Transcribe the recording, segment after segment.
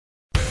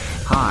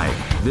Hi,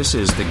 this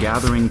is The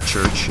Gathering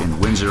Church in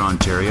Windsor,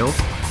 Ontario,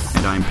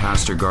 and I'm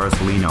Pastor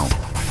Garth Leno.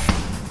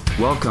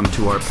 Welcome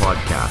to our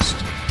podcast.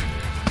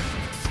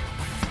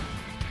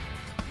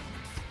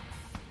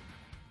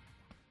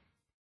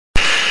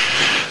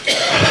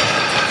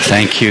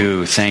 Thank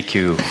you.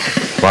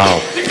 Wow.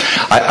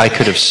 I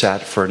could have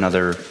sat for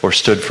another, or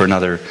stood for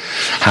another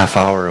half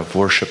hour of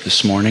worship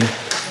this morning.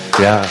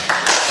 Yeah.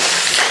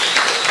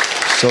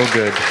 So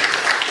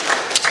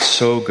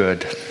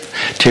good.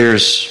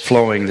 Tears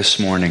flowing this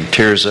morning.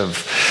 Tears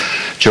of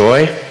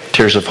joy,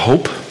 tears of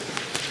hope,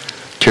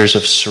 tears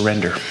of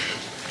surrender.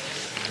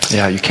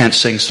 Yeah, you can't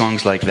sing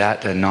songs like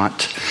that and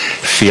not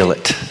feel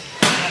it.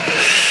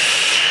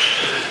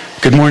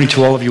 Good morning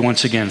to all of you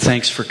once again.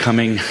 Thanks for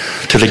coming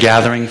to the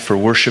gathering, for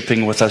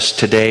worshiping with us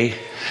today,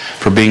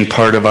 for being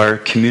part of our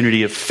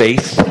community of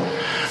faith.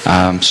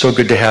 So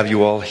good to have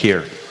you all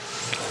here.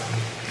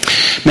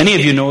 Many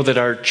of you know that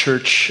our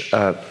church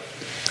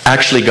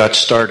actually got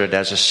started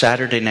as a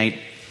Saturday night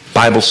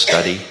Bible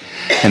study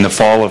in the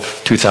fall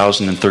of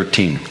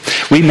 2013.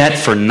 We met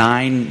for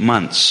 9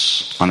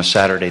 months on a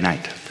Saturday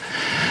night.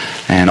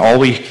 And all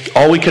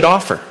we could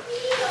offer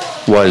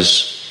was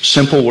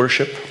simple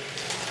worship,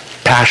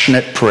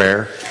 passionate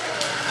prayer,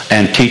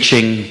 and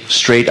teaching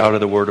straight out of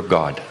the Word of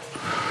God.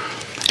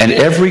 And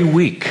every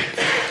week,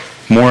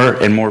 more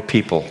and more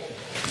people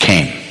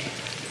came.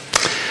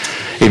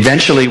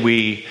 Eventually,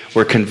 we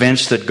were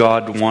convinced that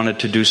God wanted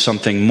to do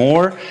something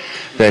more,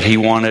 that He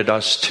wanted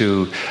us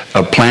to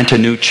plant a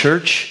new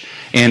church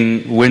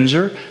in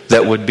Windsor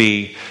that would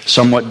be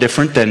somewhat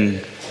different than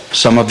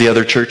some of the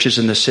other churches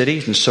in the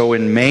city. And so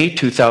in May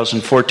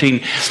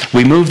 2014,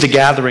 we moved the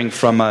gathering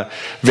from a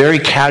very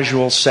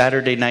casual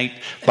Saturday night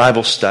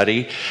Bible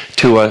study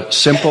to a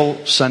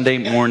simple Sunday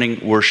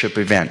morning worship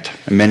event.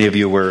 And many of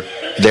you were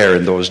there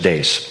in those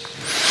days.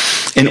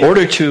 In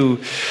order to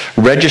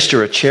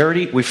register a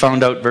charity, we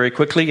found out very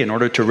quickly, in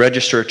order to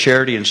register a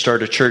charity and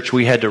start a church,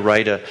 we had to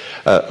write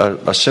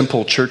a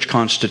simple church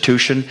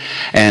constitution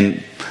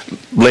and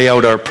lay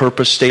out our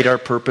purpose, state our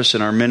purpose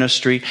in our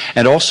ministry,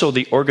 and also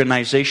the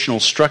organizational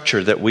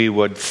structure that we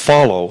would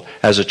follow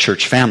as a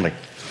church family.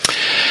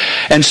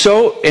 And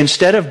so,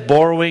 instead of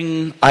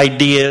borrowing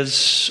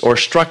ideas or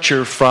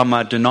structure from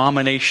a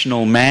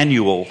denominational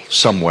manual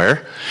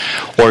somewhere,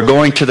 or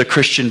going to the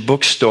Christian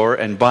bookstore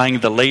and buying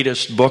the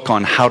latest book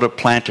on how to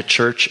plant a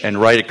church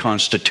and write a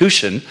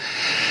constitution,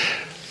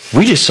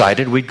 we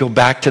decided we'd go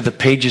back to the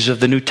pages of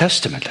the New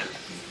Testament.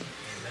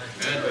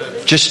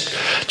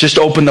 Just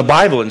open the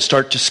Bible and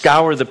start to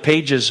scour the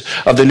pages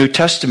of the New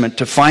Testament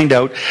to find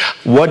out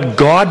what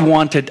God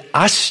wanted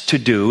us to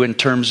do in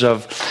terms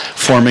of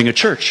forming a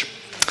church.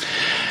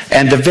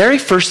 And the very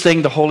first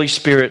thing the Holy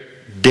Spirit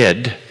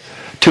did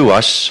to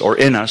us, or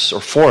in us, or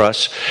for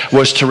us,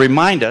 was to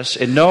remind us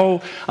in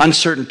no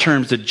uncertain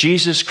terms that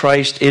Jesus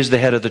Christ is the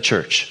head of the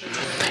church.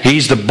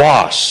 He's the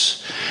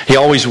boss. He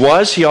always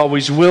was, He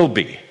always will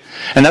be.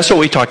 And that's what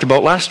we talked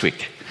about last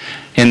week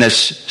in this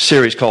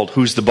series called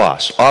Who's the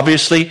Boss?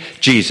 Obviously,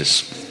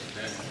 Jesus.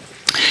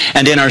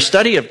 And in our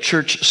study of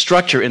church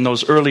structure in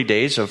those early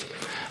days of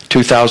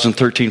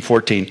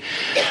 2013-14,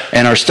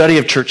 and our study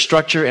of church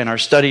structure and our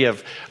study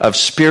of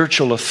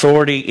spiritual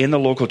authority in the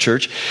local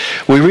church,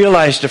 we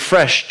realized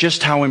afresh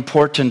just how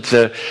important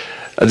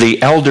the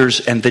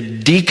elders and the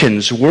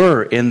deacons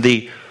were in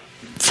the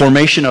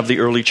formation of the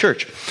early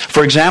church.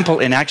 For example,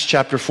 in Acts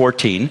chapter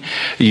 14,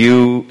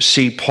 you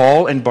see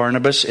Paul and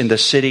Barnabas in the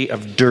city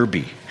of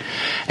Derbe.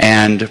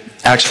 And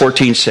Acts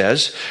 14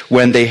 says,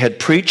 when they had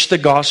preached the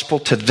gospel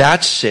to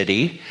that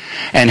city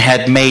and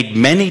had made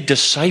many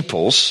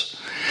disciples,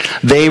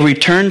 they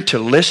returned to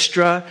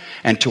Lystra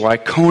and to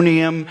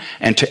Iconium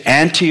and to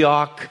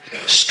Antioch,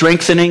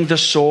 strengthening the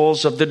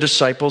souls of the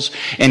disciples,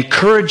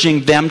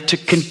 encouraging them to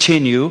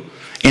continue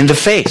in the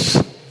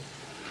faith.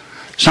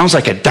 Sounds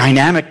like a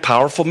dynamic,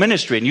 powerful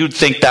ministry, and you'd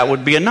think that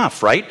would be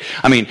enough, right?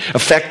 I mean,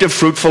 effective,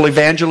 fruitful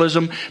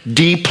evangelism,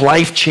 deep,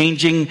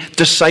 life-changing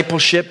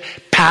discipleship,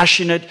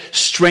 passionate,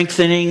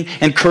 strengthening,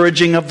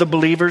 encouraging of the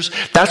believers.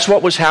 That's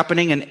what was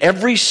happening in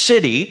every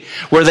city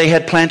where they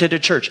had planted a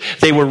church.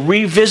 They were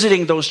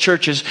revisiting those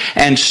churches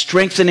and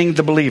strengthening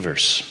the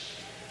believers.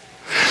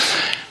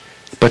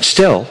 But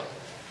still,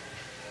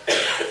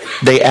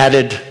 they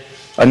added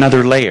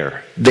another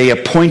layer. They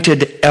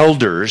appointed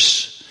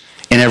elders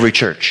in every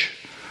church.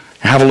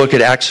 Have a look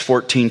at Acts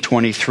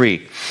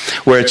 14:23,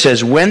 where it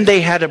says, when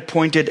they had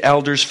appointed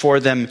elders for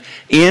them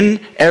in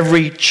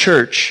every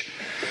church,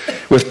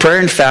 with prayer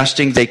and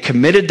fasting, they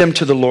committed them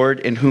to the Lord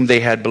in whom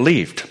they had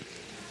believed.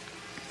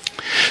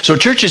 So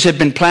churches had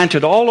been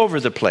planted all over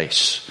the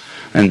place.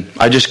 And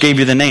I just gave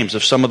you the names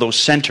of some of those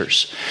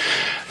centers.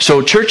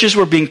 So churches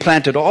were being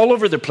planted all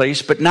over the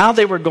place, but now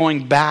they were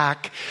going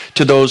back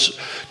to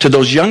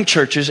those young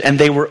churches, and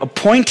they were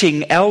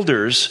appointing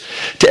elders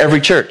to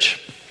every church.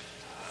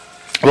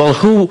 Well,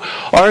 who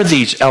are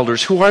these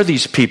elders? Who are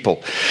these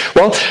people?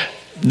 Well,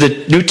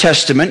 the New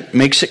Testament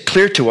makes it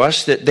clear to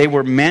us that they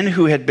were men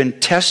who had been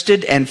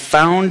tested and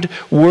found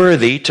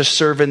worthy to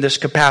serve in this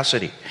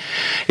capacity.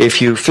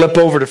 If you flip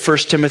over to 1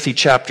 Timothy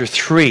chapter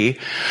 3,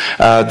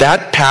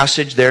 that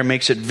passage there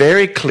makes it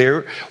very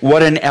clear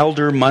what an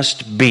elder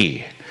must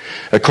be.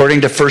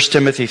 According to 1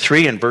 Timothy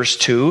 3 and verse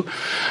 2,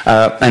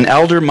 an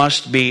elder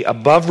must be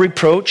above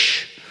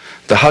reproach,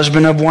 the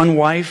husband of one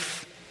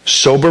wife,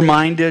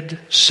 sober-minded,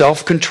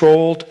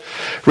 self-controlled,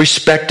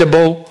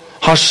 respectable,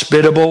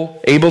 hospitable,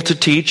 able to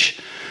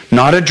teach,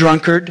 not a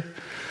drunkard,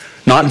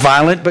 not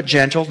violent but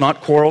gentle,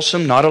 not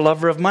quarrelsome, not a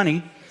lover of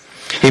money.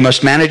 He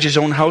must manage his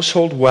own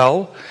household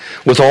well,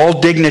 with all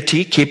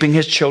dignity, keeping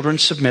his children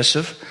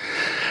submissive.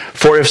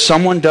 For if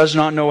someone does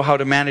not know how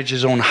to manage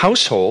his own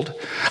household,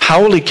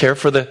 how will he care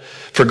for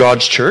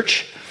God's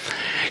church?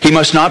 He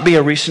must not be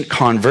a recent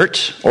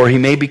convert, or he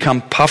may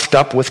become puffed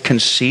up with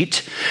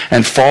conceit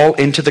and fall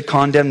into the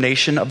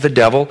condemnation of the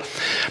devil.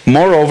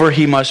 Moreover,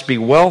 he must be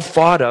well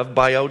thought of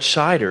by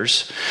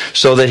outsiders,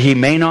 so that he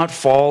may not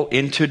fall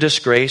into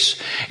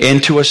disgrace,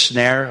 into a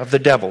snare of the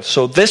devil.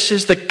 So this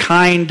is the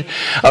kind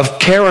of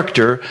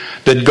character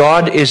that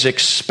God is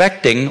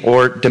expecting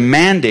or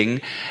demanding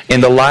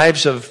in the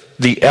lives of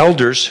the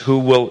elders who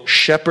will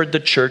shepherd the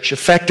church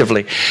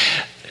effectively.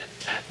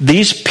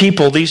 These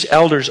people, these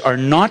elders, are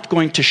not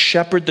going to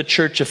shepherd the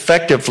church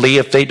effectively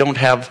if they don't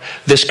have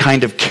this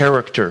kind of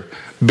character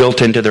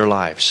built into their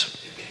lives.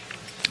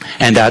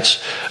 And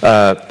that's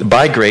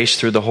by grace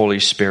through the Holy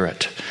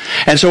Spirit.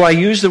 And so I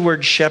use the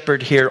word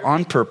shepherd here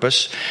on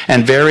purpose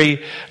and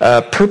very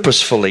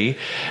purposefully.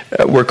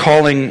 We're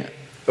talking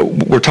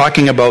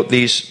about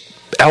these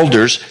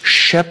elders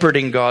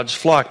shepherding God's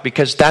flock,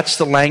 because that's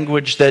the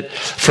language that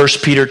 1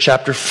 Peter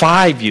chapter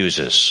 5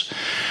 uses.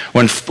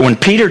 When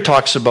Peter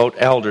talks about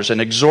elders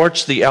and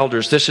exhorts the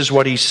elders, this is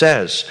what he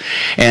says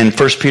in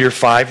 1 Peter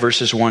 5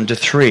 verses 1 to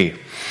 3.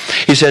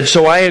 He said,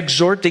 "So I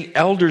exhort the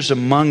elders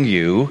among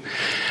you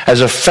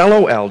as a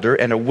fellow elder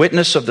and a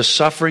witness of the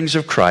sufferings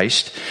of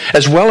Christ,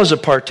 as well as a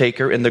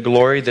partaker in the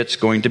glory that's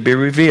going to be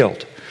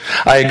revealed.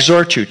 I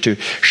exhort you to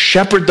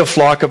shepherd the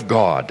flock of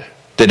God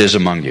that is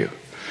among you,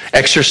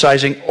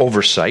 exercising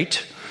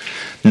oversight,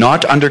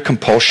 not under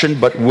compulsion,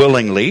 but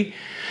willingly,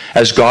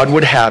 as God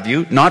would have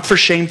you, not for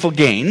shameful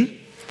gain,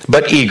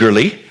 but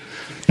eagerly,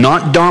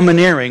 not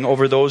domineering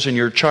over those in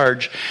your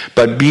charge,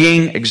 but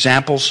being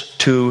examples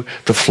to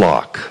the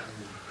flock."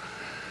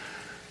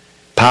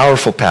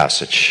 Powerful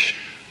passage.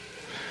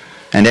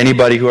 And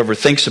anybody who ever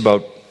thinks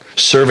about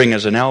serving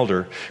as an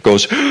elder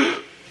goes,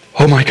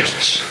 "Oh my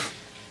goodness,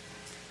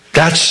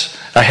 that's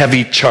a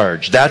heavy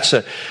charge. That's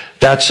a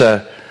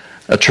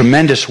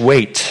tremendous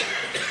weight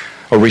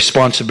or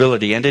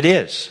responsibility," and it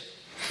is.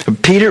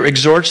 Peter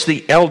exhorts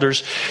the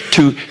elders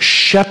to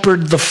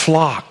shepherd the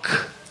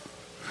flock.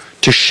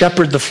 To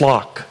shepherd the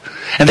flock.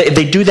 And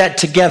they do that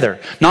together.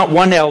 Not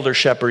one elder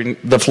shepherding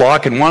the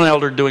flock and one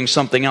elder doing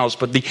something else,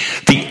 but the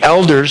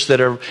elders that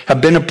have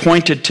been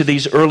appointed to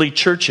these early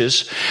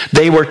churches,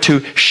 they were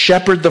to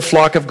shepherd the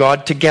flock of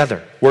God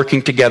together,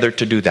 working together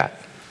to do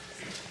that.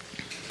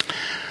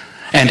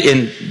 And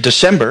in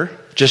December,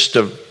 just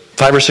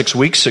 5 or 6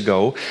 weeks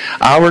ago,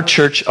 our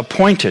church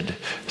appointed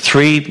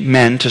 3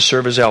 men to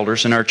serve as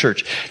elders in our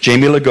church.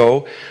 Jamie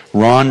Legault,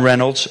 Ron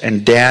Reynolds,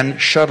 and Dan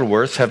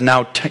Shuttleworth have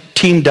now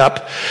teamed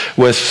up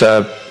with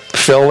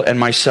Phil and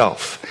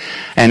myself.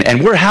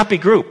 And we're a happy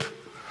group.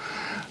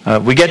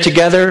 We get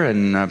together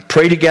and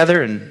pray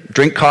together and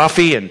drink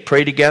coffee and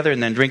pray together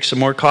and then drink some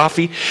more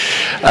coffee.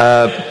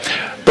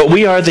 But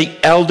we are the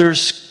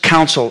Elders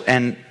Council,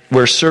 and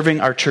we're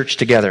serving our church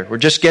together. We're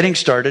just getting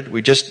started.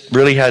 We just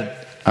really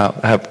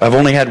I've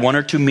only had 1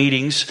 or 2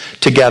 meetings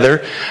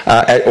together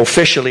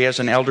officially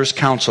as an elders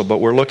council, but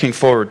we're looking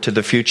forward to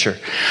the future.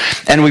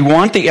 And we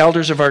want the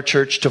elders of our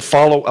church to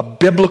follow a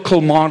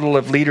biblical model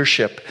of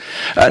leadership,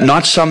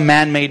 not some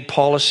man-made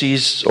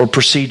policies or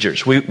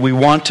procedures. We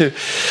want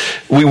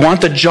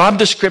the job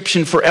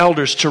description for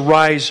elders to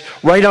rise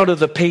right out of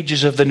the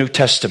pages of the New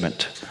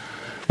Testament.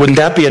 Wouldn't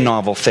that be a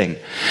novel thing?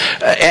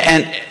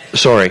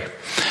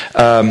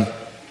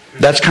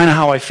 That's kind of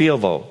how I feel,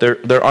 though.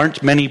 There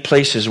aren't many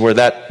places where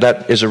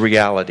that is a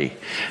reality.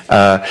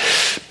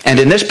 And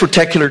in this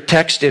particular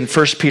text in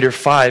 1 Peter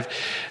 5,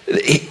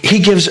 he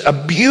gives a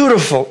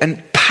beautiful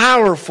and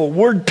powerful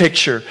word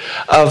picture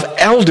of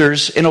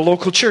elders in a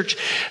local church.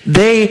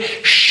 They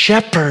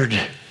shepherd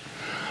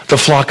the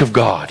flock of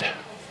God.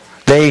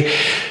 They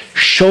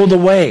show the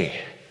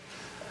way.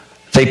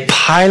 They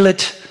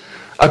pilot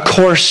a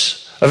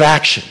course of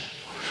action.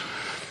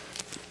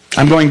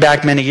 I'm going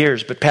back many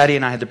years, but Patty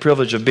and I had the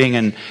privilege of being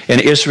in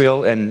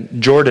Israel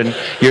and Jordan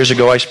years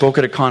ago. I spoke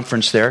at a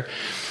conference there.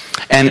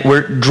 And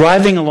we're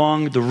driving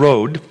along the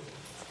road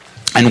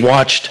and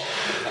watched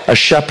a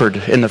shepherd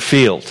in the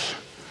field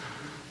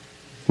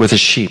with his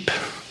sheep.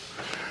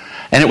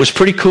 And it was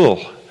pretty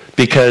cool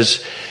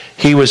because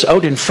he was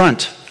out in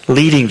front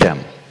leading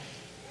them.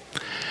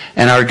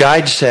 And our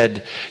guide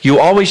said, you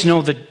always know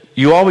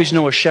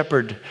a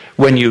shepherd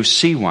when you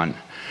see one.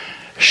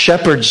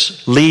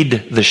 Shepherds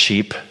lead the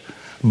sheep.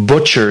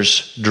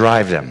 Butchers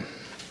drive them.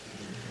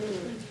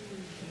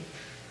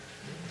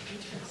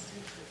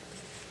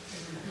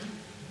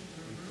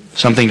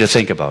 Something to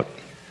think about.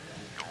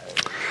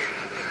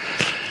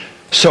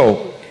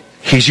 So,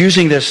 he's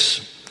using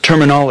this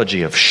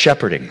terminology of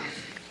shepherding.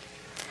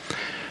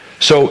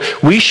 So,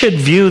 we should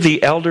view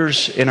the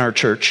elders in our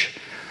church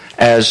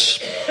as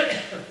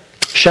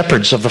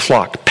shepherds of the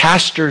flock,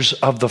 pastors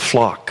of the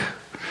flock,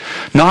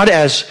 not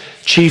as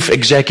chief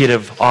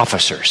executive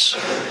officers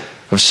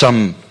of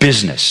some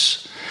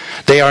business.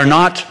 They are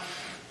not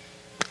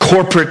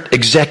corporate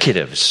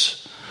executives.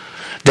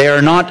 They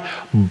are not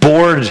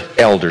board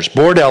elders.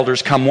 Board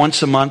elders come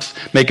once a month,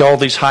 make all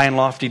these high and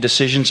lofty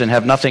decisions, and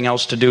have nothing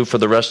else to do for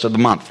the rest of the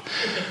month.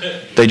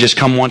 They just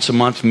come once a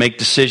month, make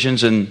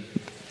decisions, and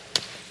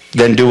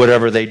then do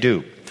whatever they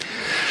do.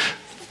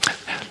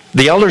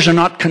 The elders are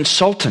not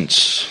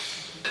consultants,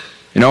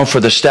 for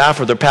the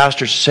staff or the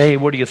pastors to say, hey,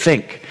 what do you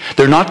think?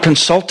 They're not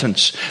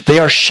consultants. They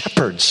are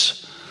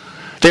shepherds.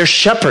 They're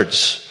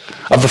shepherds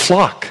of the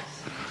flock.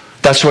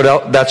 That's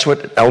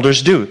what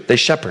elders do. They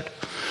shepherd.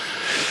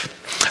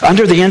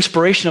 Under the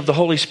inspiration of the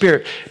Holy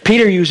Spirit,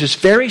 Peter uses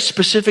very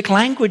specific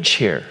language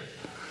here.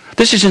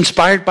 This is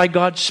inspired by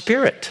God's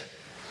Spirit.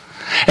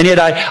 And yet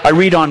I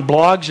read on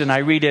blogs and I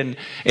read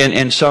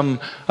in some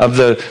of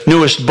the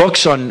newest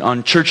books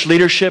on church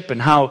leadership and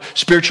how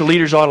spiritual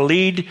leaders ought to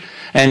lead.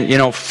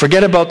 And,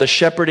 forget about the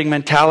shepherding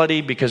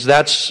mentality because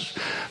that's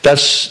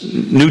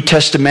New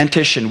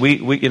Testamentish, and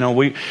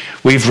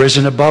we've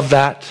risen above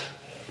that.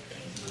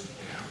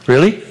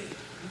 Really?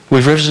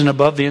 We've risen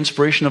above the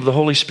inspiration of the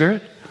Holy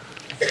Spirit?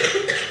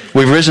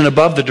 We've risen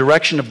above the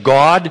direction of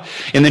God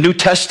in the New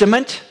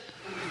Testament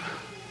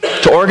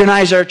to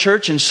organize our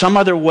church in some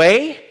other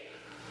way?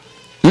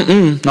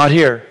 Not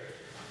here.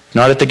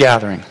 Not at the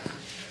gathering.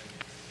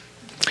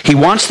 He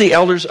wants the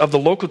elders of the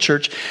local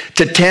church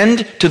to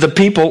tend to the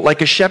people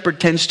like a shepherd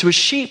tends to a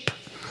sheep.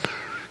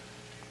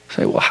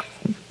 Say, well,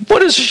 what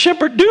does a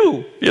shepherd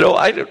do?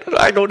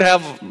 I don't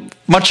have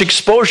much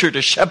exposure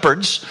to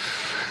shepherds.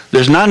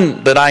 There's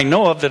none that I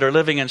know of that are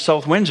living in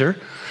South Windsor.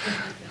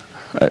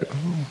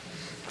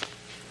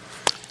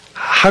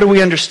 How do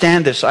we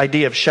understand this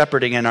idea of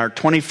shepherding in our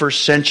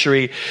 21st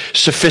century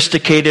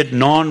sophisticated,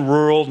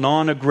 non-rural,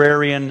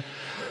 non-agrarian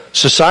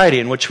society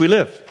in which we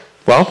live?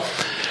 Well,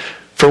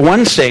 for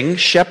one thing,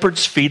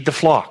 shepherds feed the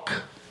flock.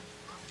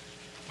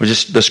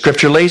 The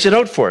Scripture lays it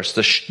out for us.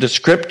 The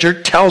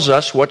Scripture tells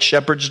us what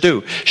shepherds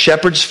do.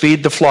 Shepherds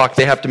feed the flock.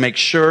 They have to make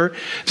sure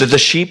that the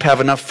sheep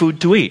have enough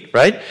food to eat,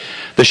 right?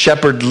 The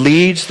shepherd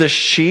leads the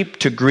sheep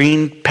to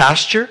green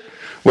pasture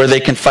where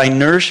they can find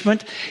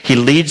nourishment. He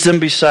leads them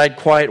beside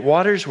quiet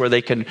waters where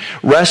they can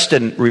rest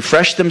and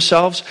refresh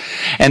themselves.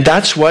 And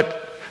that's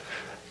what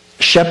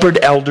shepherd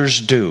elders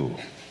do.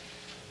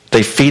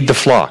 They feed the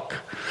flock.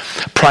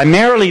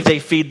 Primarily, they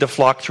feed the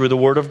flock through the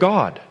Word of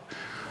God.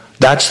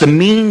 That's the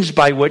means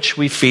by which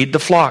we feed the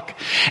flock.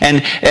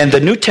 And the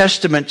New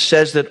Testament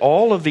says that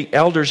all of the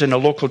elders in a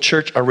local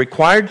church are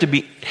required to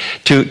be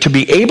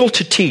able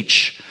to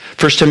teach.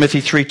 1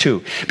 Timothy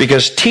 3:2.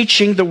 Because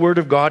teaching the Word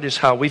of God is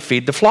how we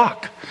feed the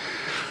flock.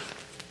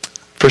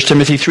 1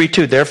 Timothy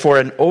 3:2. Therefore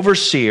an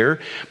overseer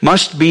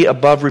must be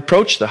above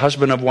reproach, the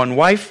husband of one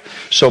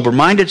wife,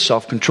 sober-minded,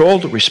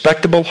 self-controlled,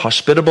 respectable,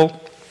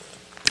 hospitable.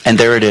 And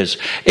there it is,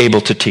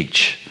 able to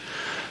teach.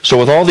 So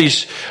with all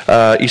these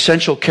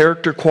essential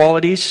character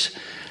qualities,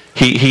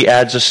 he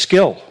adds a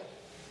skill.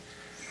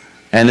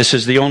 And this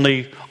is the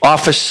only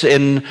office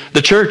in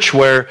the church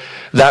where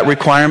that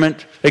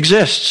requirement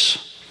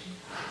exists.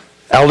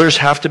 Elders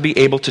have to be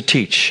able to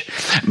teach.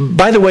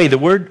 By the way, the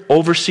word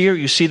overseer,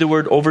 you see the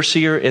word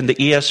overseer in the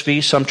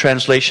ESV. Some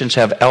translations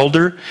have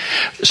elder.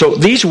 So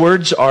these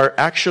words are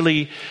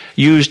actually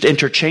used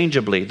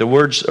interchangeably. The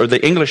words, or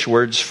the English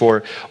words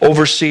for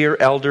overseer,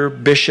 elder,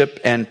 bishop,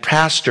 and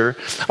pastor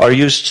are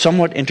used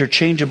somewhat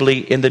interchangeably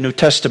in the New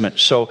Testament.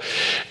 So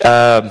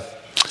the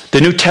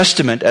New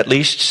Testament at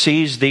least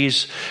sees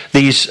these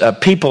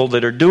people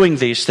that are doing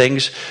these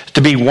things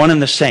to be one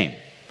and the same.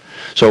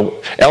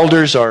 So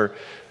elders are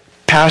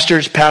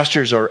pastors,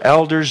 pastors are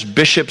elders,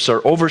 bishops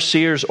are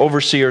overseers,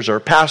 overseers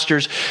are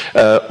pastors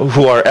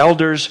who are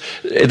elders.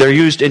 They're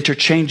used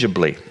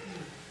interchangeably.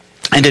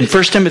 And in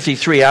 1 Timothy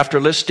 3, after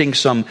listing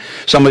some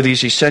of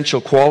these essential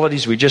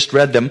qualities, we just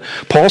read them,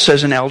 Paul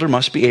says an elder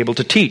must be able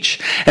to teach.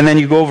 And then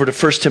you go over to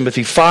 1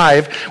 Timothy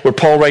 5, where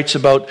Paul writes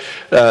about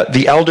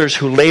the elders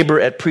who labor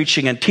at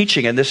preaching and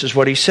teaching, and this is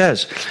what he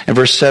says in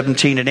verse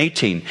 17 and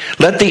 18.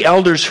 Let the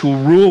elders who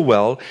rule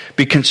well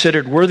be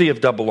considered worthy of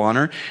double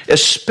honor,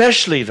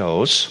 especially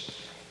those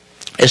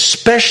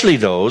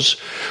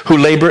who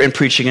labor in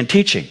preaching and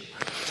teaching.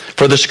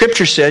 For the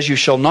Scripture says, you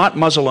shall not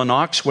muzzle an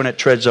ox when it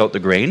treads out the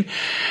grain,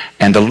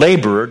 and the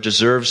laborer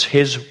deserves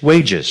his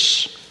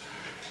wages.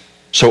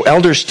 So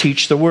elders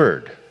teach the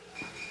word.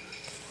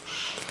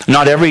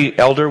 Not every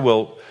elder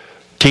will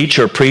teach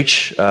or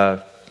preach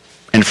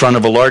in front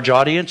of a large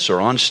audience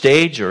or on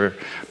stage or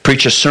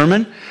preach a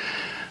sermon,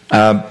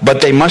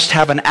 but they must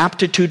have an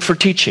aptitude for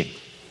teaching.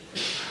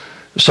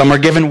 Some are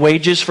given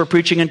wages for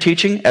preaching and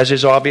teaching, as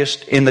is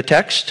obvious in the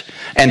text,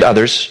 and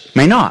others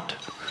may not.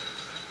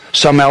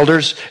 Some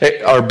elders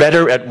are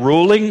better at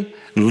ruling,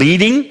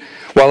 leading,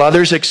 while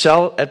others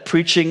excel at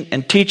preaching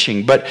and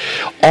teaching. But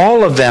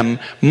all of them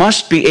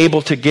must be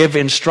able to give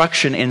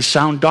instruction in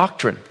sound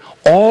doctrine.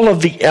 All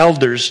of the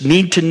elders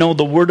need to know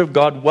the Word of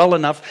God well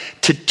enough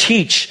to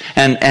teach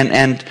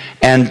and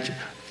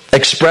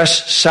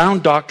express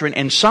sound doctrine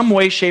in some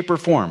way, shape, or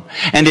form,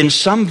 and in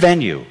some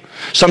venue.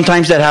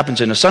 Sometimes that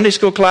happens in a Sunday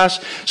school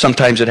class.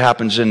 Sometimes it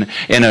happens in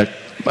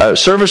a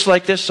service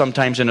like this.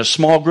 Sometimes in a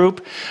small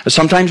group.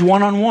 Sometimes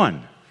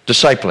one-on-one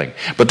discipling.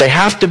 But they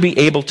have to be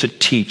able to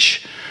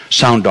teach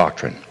sound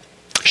doctrine.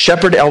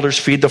 Shepherd elders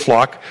feed the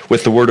flock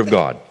with the Word of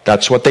God.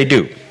 That's what they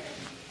do.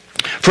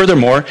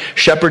 Furthermore,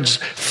 shepherds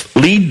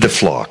lead the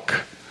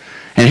flock.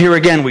 And here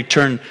again we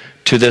turn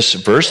to this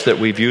verse that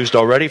we've used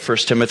already,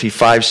 1 Timothy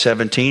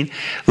 5:17.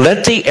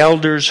 Let the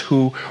elders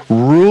who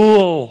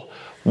rule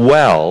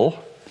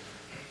well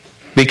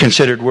be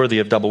considered worthy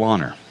of double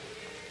honor.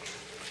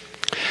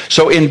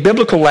 So in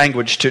biblical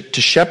language,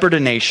 to shepherd a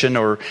nation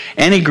or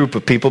any group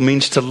of people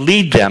means to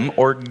lead them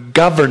or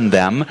govern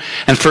them.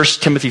 And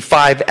 1 Timothy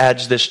 5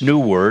 adds this new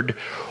word,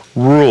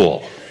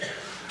 rule.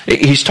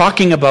 He's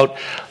talking about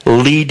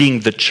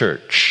leading the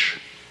church.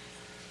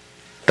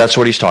 That's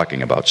what he's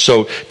talking about.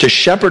 So to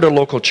shepherd a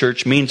local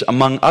church means,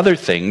 among other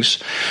things,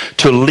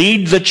 to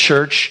lead the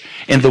church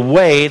in the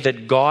way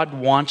that God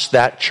wants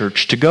that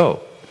church to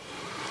go.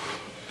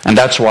 And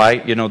that's why,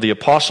 the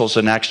apostles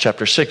in Acts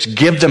chapter 6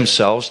 give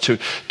themselves to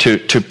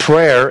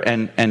prayer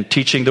and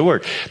teaching the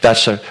Word.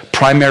 That's a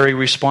primary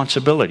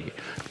responsibility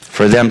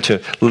for them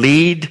to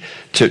lead,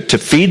 to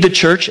feed the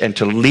church and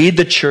to lead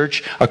the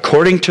church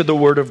according to the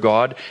Word of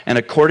God and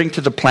according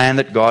to the plan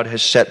that God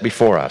has set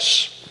before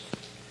us.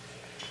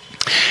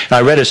 And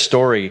I read a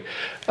story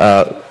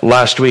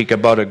last week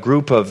about a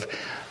group of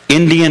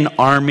Indian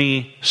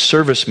Army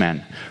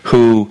servicemen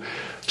who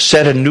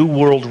set a new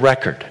world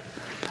record.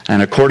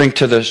 And according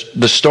to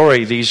the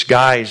story, these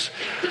guys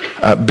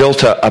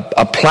built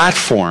a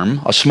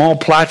platform, a small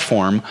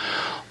platform,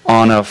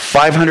 on a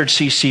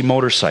 500cc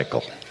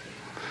motorcycle.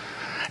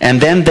 And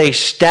then they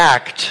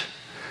stacked,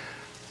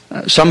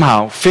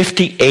 somehow,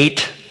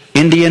 58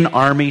 Indian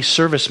Army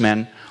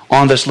servicemen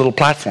on this little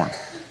platform.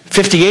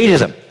 58 of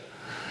them.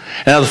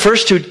 Now, the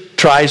first two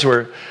tries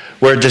were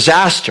a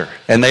disaster,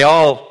 and they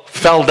all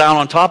fell down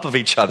on top of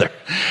each other.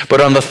 But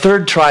on the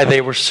third try,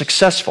 they were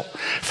successful.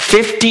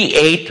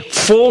 58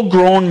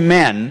 full-grown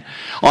men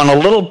on a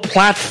little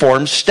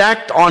platform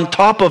stacked on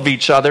top of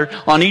each other,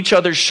 on each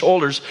other's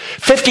shoulders.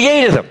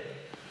 58 of them.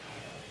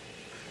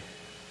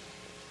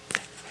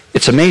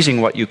 It's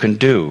amazing what you can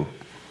do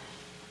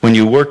when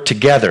you work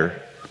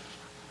together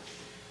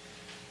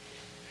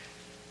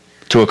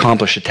to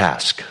accomplish a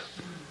task.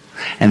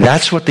 And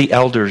that's what the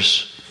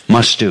elders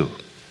must do.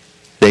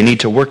 They need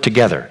to work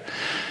together.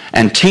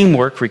 And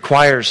teamwork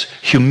requires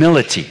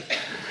humility.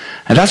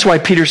 And that's why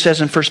Peter says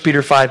in 1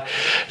 Peter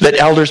 5 that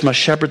elders must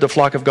shepherd the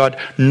flock of God,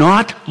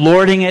 not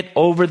lording it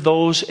over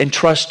those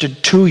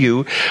entrusted to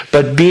you,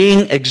 but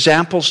being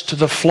examples to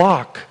the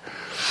flock.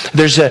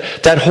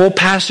 That whole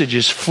passage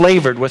is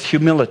flavored with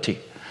humility.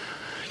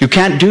 You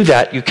can't do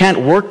that. You can't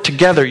work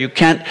together. You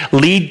can't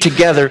lead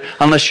together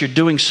unless you're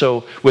doing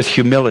so with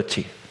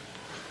humility.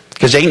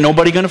 Because ain't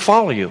nobody going to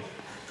follow you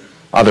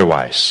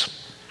otherwise.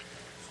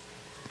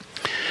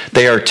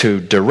 They are to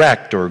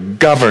direct or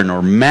govern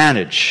or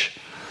manage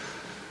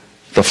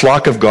the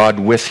flock of God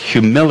with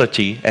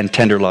humility and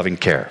tender loving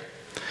care.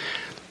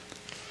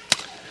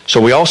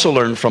 So we also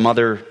learn from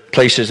other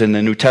places in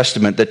the New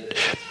Testament that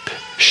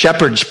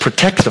shepherds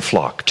protect the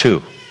flock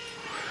too.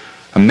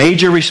 A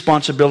major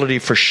responsibility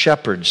for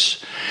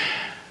shepherds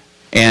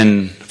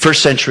in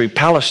first century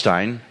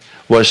Palestine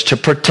was to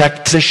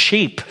protect the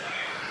sheep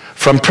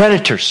from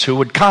predators who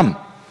would come.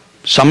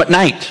 Some at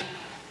night,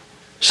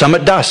 some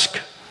at dusk,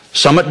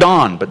 some at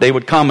dawn, but they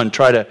would come and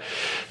try to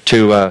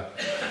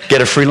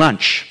get a free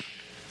lunch.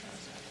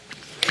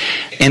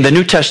 In the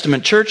New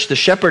Testament church, the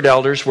shepherd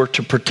elders were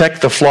to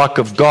protect the flock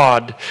of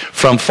God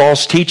from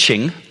false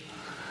teaching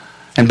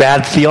and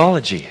bad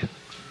theology.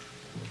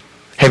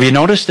 Have you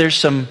noticed there's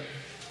some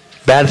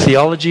bad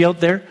theology out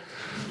there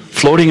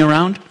floating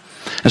around?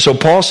 And so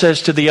Paul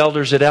says to the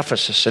elders at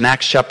Ephesus in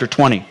Acts chapter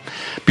 20,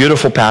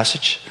 beautiful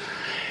passage.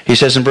 He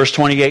says in verse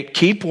 28,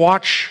 keep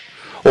watch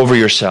over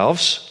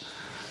yourselves.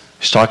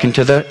 He's talking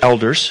to the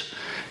elders.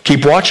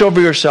 Keep watch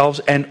over yourselves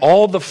and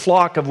all the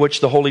flock of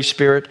which the Holy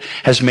Spirit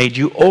has made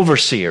you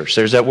overseers.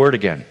 There's that word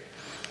again.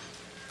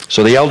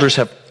 So the elders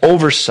have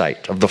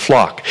oversight of the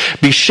flock.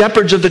 Be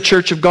shepherds of the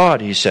church of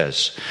God, he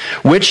says,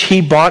 which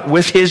he bought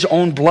with his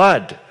own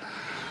blood.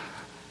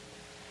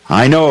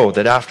 I know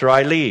that after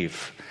I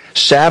leave,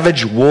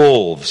 savage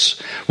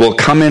wolves will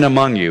come in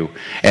among you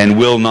and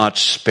will not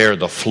spare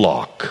the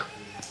flock.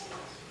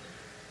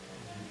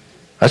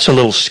 That's a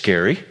little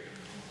scary.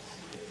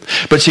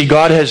 But see,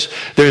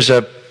 there's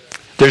a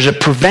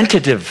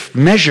preventative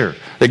measure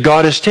that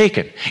God has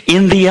taken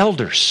in the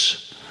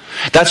elders.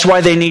 That's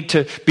why they need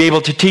to be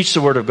able to teach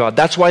the Word of God.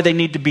 That's why they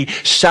need to be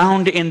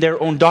sound in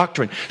their own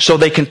doctrine, so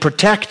they can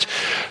protect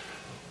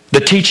the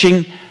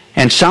teaching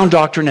and sound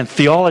doctrine and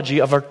theology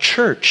of our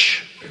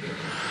church.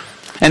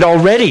 And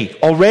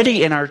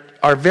already in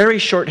our very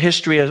short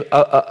history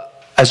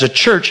as a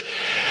church,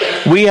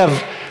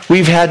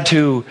 we've had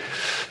to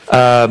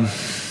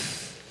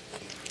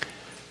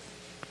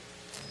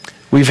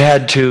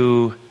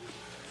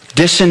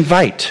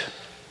disinvite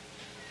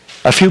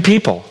a few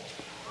people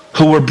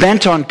who were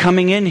bent on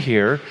coming in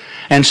here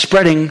and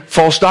spreading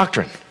false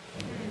doctrine.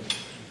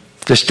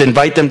 Just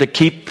invite them to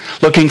keep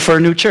looking for a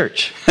new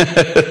church.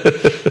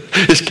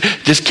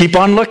 just keep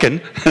on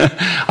looking.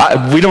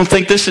 We don't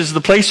think this is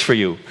the place for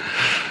you.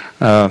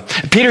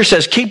 Peter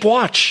says, keep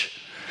watch.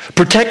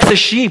 Protect the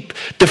sheep.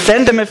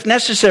 Defend them if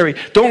necessary.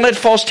 Don't let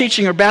false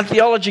teaching or bad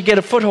theology get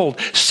a foothold.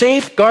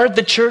 Safeguard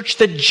the church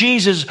that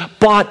Jesus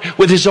bought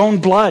with his own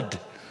blood.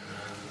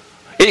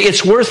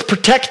 It's worth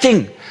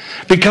protecting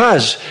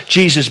because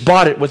Jesus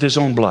bought it with his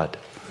own blood.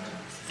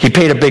 He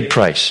paid a big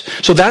price.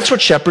 So that's what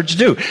shepherds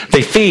do.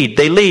 They feed,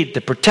 they lead, they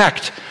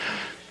protect.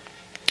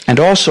 And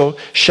also,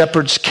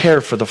 shepherds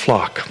care for the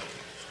flock.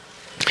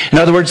 In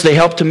other words, they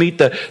help to meet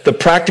the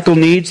practical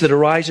needs that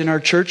arise in our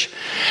church.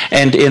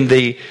 And in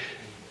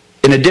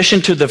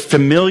addition to the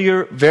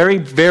familiar, very,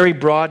 very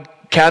broad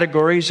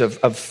categories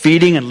of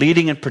feeding and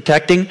leading and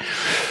protecting,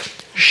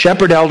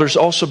 shepherd elders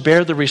also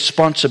bear the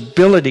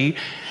responsibility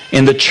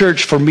in the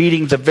church for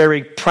meeting the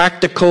very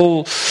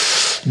practical,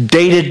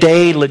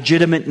 day-to-day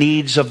legitimate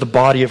needs of the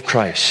body of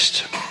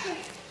Christ.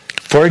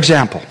 For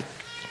example,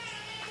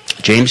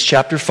 James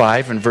chapter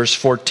 5 and verse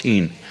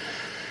 14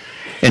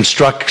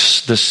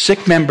 instructs the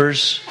sick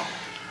members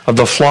of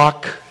the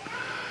flock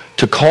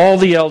to call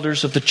the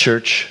elders of the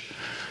church,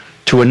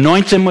 to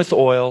anoint them with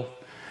oil,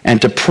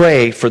 and to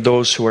pray for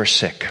those who are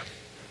sick.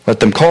 Let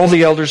them call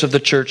the elders of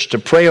the church to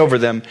pray over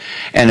them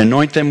and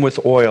anoint them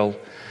with oil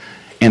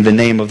in the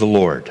name of the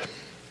Lord.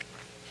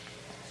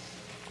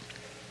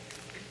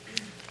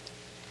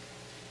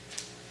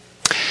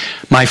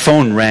 My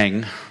phone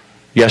rang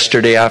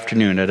yesterday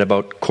afternoon at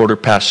about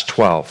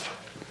 12:15.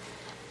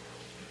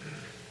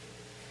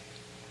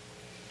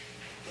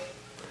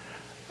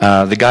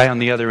 The guy on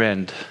the other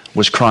end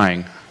was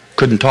crying,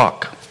 couldn't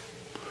talk.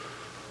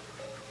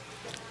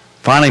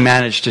 Finally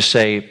managed to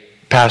say,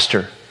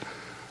 Pastor,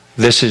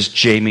 this is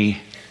Jamie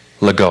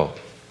Legault.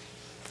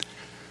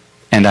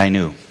 And I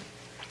knew.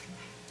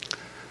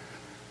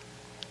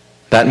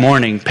 That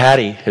morning,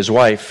 Patty, his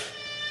wife,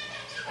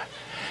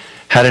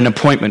 had an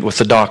appointment with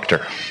the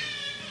doctor.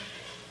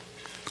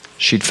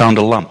 She'd found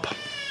a lump.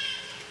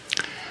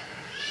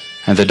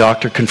 And the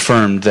doctor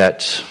confirmed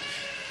that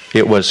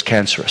it was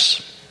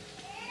cancerous.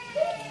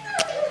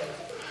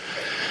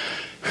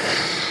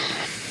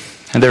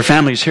 And their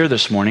family's here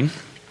this morning.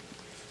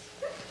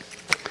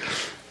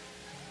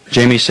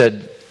 Jamie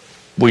said,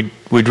 we'd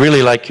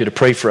really like you to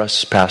pray for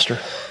us, Pastor.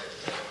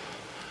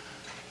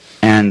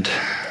 And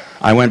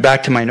I went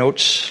back to my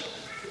notes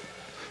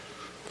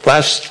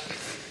last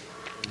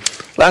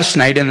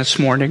night and this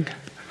morning,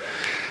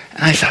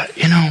 and I thought,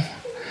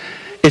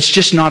 it's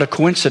just not a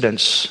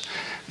coincidence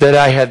that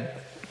I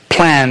had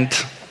planned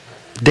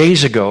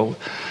days ago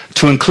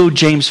to include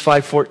James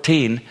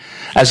 5:14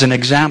 as an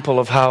example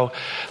of how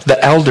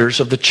the elders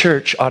of the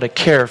church ought to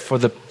care for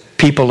the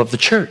people of the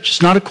church.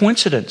 It's not a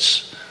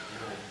coincidence.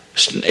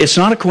 It's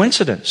not a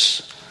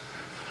coincidence.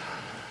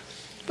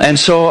 And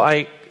so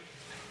I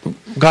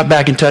got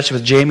back in touch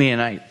with Jamie and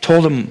I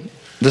told him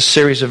this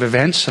series of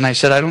events, and I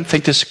said, I don't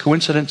think this is a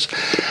coincidence.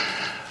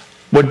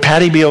 Would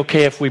Patty be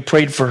okay if we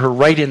prayed for her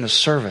right in the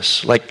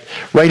service, like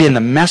right in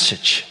the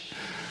message,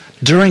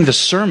 during the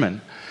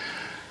sermon?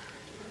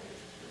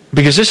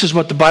 Because this is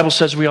what the Bible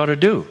says we ought to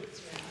do.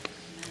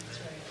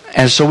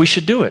 And so we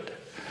should do it.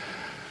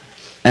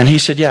 And he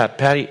said, yeah,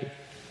 Patty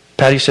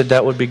said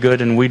that would be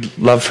good, and we'd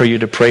love for you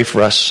to pray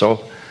for us.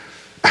 So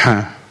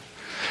I'm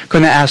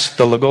going to ask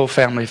the Legault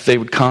family if they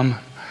would come.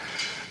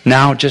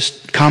 Now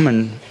just come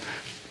and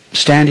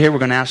stand here. We're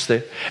going to ask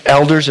the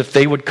elders if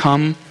they would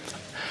come.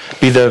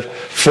 Be the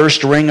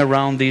first ring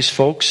around these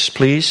folks,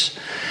 please.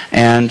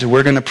 And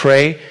we're going to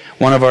pray.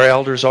 One of our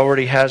elders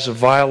already has a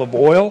vial of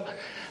oil,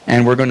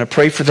 and we're going to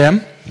pray for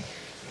them.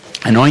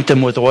 Anoint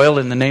them with oil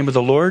in the name of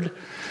the Lord.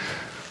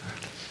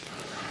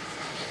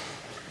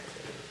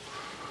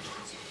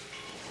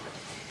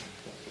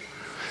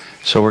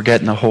 So we're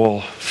getting the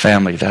whole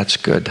family. That's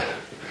good.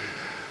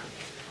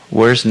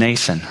 Where's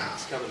Nathan?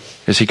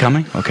 Is he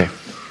coming? Okay.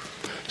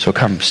 So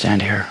come,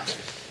 stand here.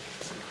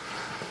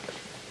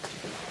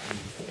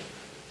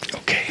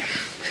 Okay.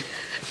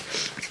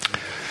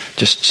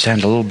 Just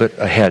stand a little bit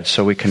ahead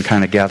so we can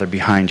kind of gather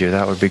behind you.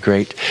 That would be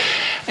great.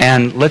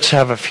 And let's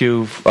have a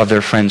few of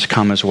their friends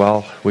come as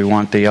well. We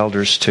want the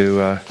elders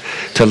to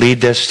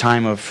lead this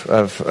time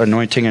of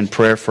anointing and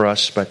prayer for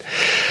us. But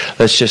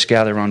let's just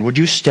gather around. Would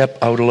you step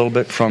out a little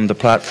bit from the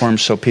platform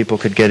so people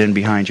could get in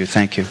behind you?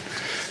 Thank you.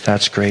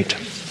 That's great.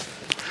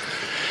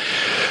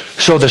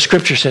 So the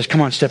Scripture says, come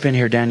on, step in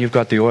here, Dan. You've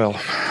got the oil.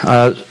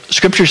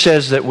 Scripture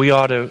says that we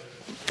ought to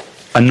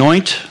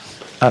anoint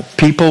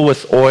people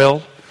with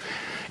oil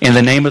in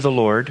the name of the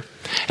Lord.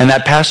 And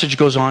that passage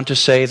goes on to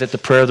say that the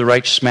prayer of the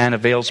righteous man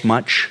avails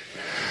much.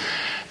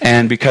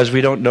 And because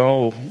we don't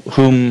know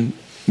whom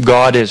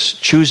God is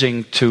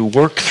choosing to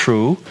work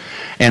through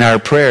in our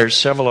prayers,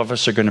 several of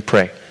us are going to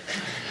pray.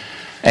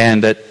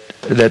 And that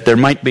there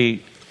might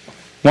be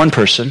one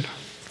person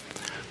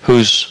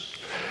whose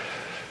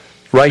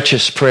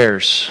righteous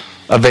prayers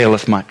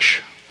availeth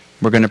much.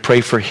 We're going to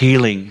pray for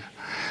healing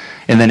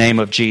in the name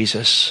of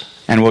Jesus.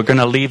 And we're going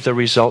to leave the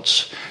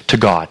results to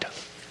God.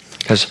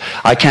 Because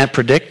I can't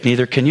predict,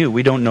 neither can you.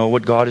 We don't know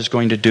what God is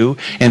going to do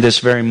in this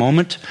very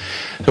moment.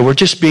 So we're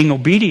just being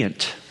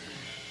obedient.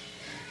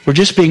 We're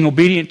just being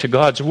obedient to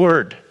God's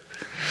Word.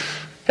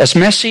 As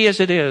messy as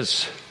it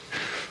is,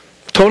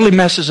 totally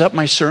messes up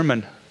my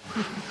sermon.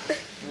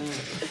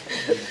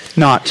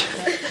 Not.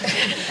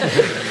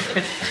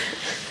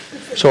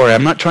 Sorry,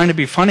 I'm not trying to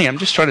be funny. I'm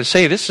just trying to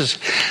say this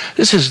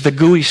is the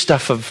gooey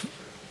stuff of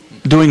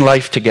doing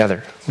life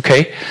together.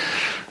 Okay?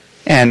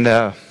 And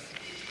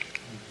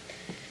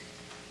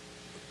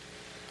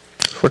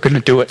we're going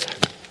to do it.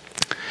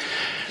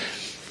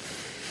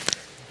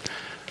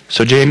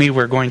 So Jamie,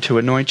 we're going to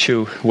anoint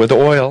you with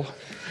oil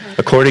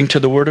according to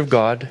the Word of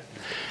God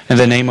in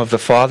the name of the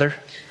Father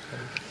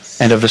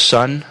and of the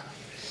Son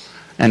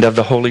and of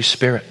the Holy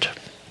Spirit.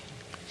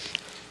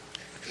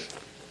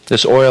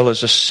 This oil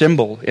is a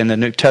symbol in the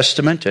New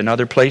Testament and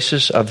other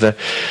places of the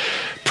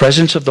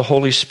presence of the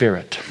Holy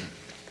Spirit.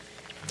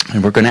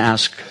 And we're going to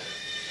ask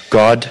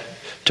God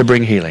to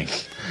bring healing.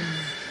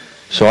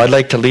 So I'd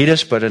like to lead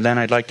us, but then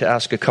I'd like to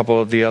ask a couple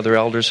of the other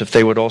elders if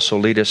they would also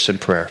lead us in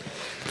prayer.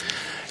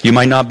 You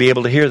might not be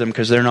able to hear them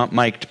because they're not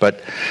mic'd,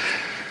 but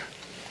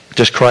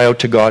just cry out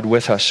to God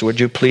with us. Would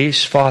you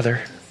please,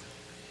 Father?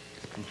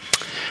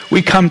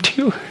 We come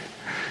to you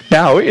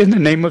now in the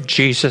name of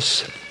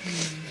Jesus.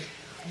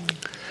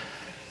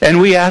 And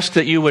we ask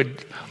that you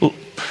would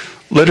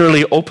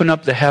literally open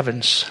up the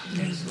heavens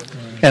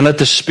and let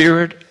the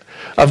Spirit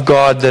of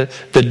God,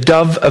 the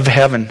dove of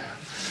heaven,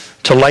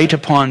 to light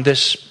upon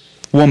this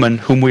woman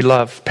whom we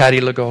love, Patty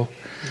Legault.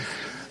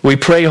 We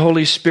pray,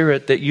 Holy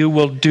Spirit, that you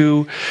will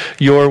do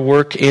your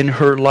work in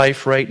her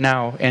life right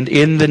now. And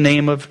in the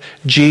name of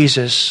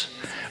Jesus,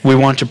 we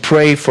want to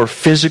pray for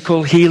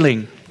physical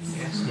healing.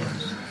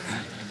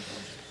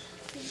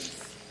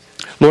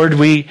 Lord,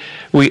 we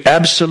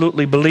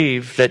absolutely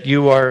believe that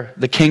you are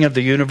the King of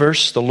the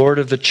universe, the Lord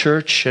of the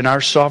church, and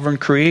our sovereign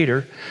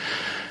Creator.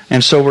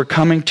 And so we're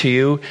coming to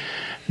you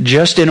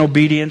just in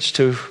obedience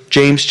to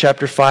James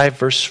chapter 5,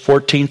 verse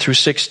 14 through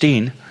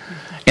 16.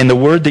 In the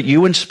word that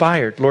you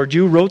inspired. Lord,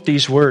 you wrote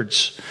these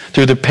words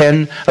through the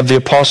pen of the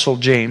Apostle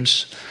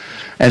James.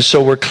 And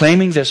so we're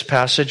claiming this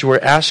passage. We're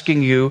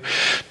asking you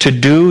to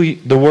do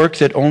the work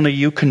that only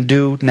you can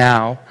do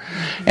now.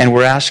 And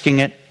we're asking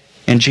it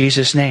in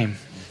Jesus' name.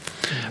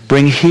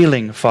 Bring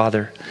healing,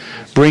 Father.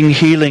 Bring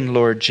healing,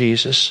 Lord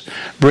Jesus.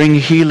 Bring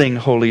healing,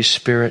 Holy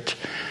Spirit.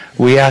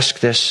 We ask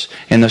this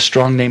in the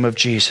strong name of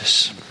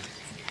Jesus.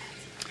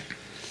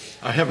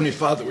 Our Heavenly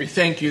Father, we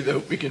thank you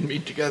that we can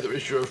meet together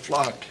as your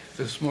flock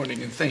this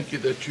morning, and thank you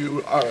that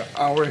you are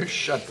our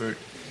shepherd,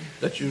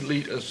 that you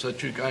lead us,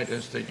 that you guide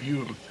us, that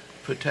you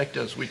protect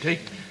us. We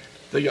take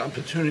the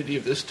opportunity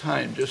of this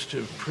time just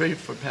to pray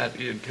for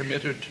Patty and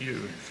commit her to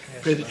you.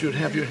 Pray that you would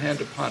have your hand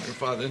upon her,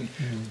 Father,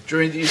 and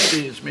during these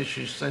days may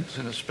she sense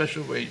in a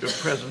special way your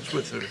presence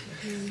with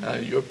her,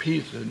 your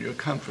peace and your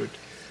comfort.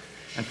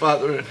 And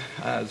Father,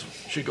 as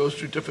she goes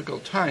through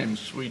difficult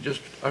times, we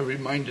just are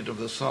reminded of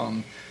the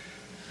song,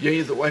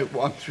 "Yea, though I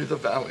walk through the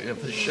valley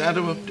of the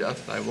shadow of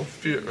death, I will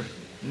fear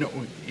no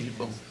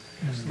evil."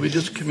 We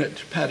just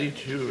commit Patty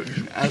to you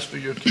and ask for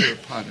your care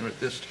upon her at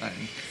this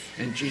time.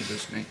 In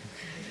Jesus' name.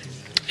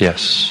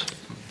 Yes.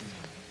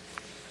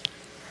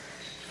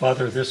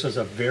 Father, this is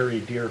a very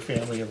dear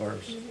family of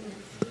ours.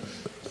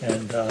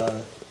 And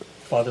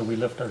Father, we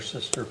lift our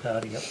sister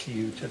Patty up to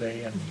you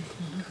today and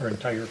her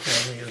entire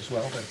family as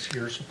well that's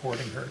here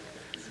supporting her.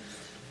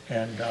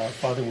 And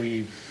Father,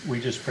 we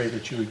just pray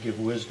that you would give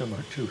wisdom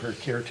to her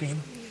care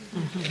team.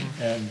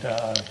 And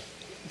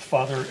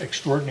Father,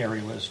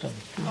 extraordinary wisdom,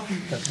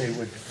 that they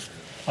would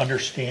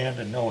understand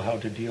and know how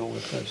to deal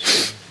with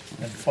this.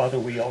 And Father,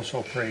 we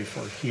also pray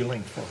for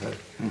healing for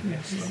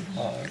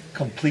her,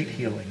 complete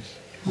healing,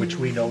 which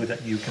we know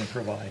that you can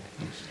provide.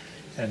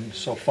 And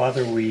so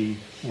Father, we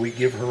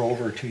give her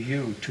over to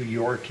you, to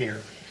your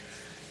care.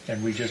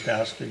 And we just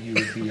ask that you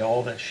would be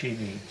all that she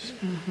needs,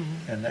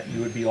 and that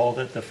you would be all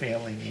that the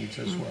family needs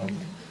as well.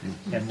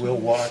 And we'll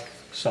walk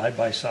side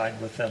by side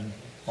with them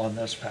on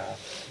this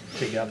path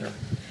together.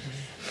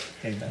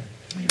 Amen.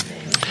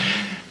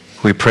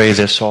 We pray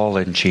this all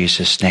in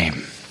Jesus'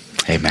 name.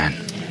 Amen.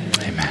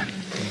 Amen.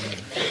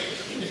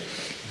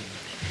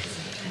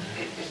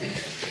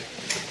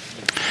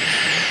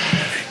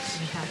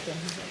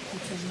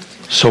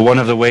 So one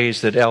of the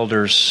ways that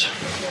elders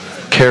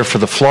care for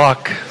the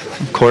flock,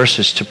 of course,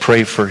 is to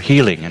pray for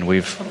healing. And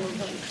we've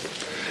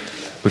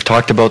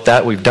talked about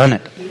that. We've done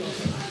it.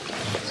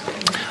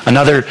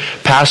 Another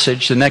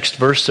passage, the next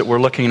verse that we're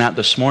looking at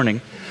this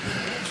morning.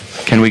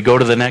 Can we go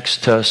to the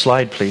next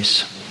slide,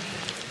 please?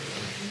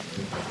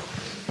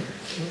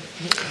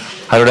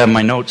 I don't have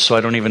my notes, so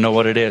I don't even know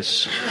what it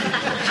is.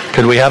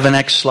 Could we have the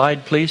next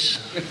slide, please?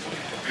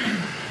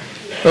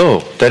 Oh,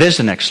 that is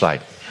the next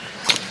slide.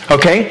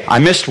 Okay, I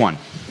missed one.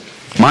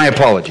 My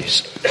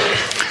apologies.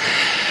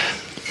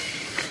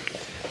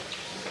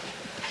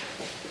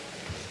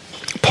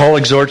 Paul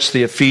exhorts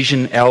the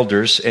Ephesian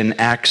elders in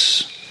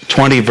Acts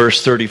 20,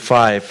 verse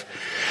 35,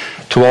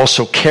 to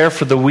also care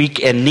for the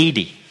weak and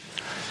needy.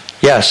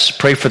 Yes,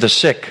 pray for the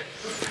sick,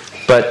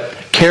 but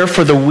care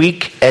for the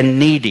weak and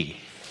needy.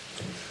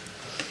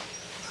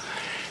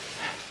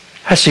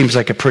 That seems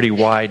like a pretty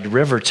wide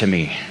river to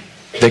me.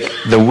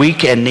 The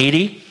weak and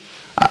needy?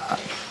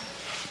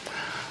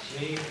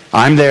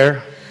 I'm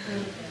there.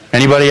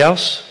 Anybody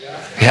else?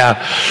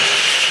 Yeah.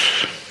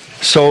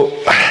 So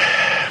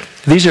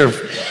these are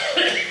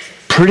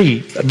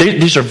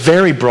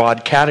very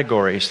broad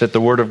categories that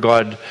the Word of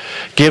God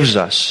gives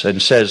us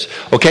and says,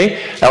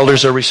 okay,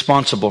 elders are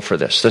responsible for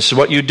this. This is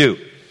what you do.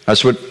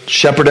 That's what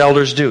shepherd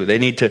elders do. They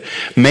need to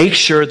make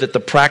sure that the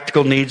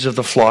practical needs of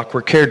the flock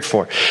were cared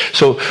for.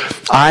 So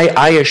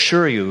I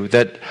assure you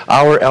that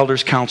our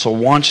elders' council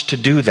wants to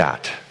do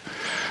that.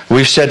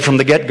 We've said from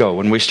the get-go,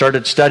 when we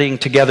started studying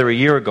together a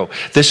year ago,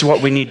 this is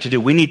what we need to do.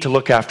 We need to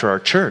look after our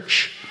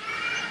church.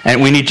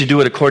 And we need to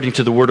do it according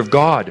to the Word of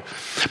God.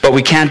 But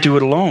we can't do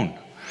it alone.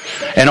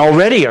 And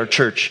already our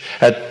church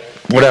at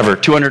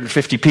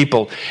 250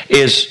 people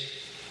is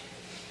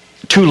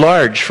too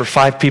large for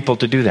 5 people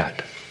to do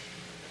that.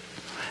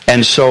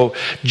 And so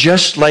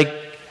just like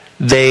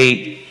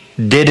they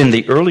did in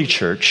the early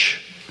church,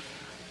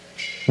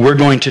 we're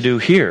going to do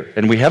here,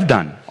 and we have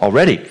done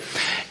already.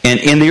 And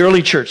in the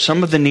early church,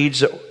 some of the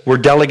needs that were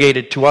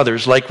delegated to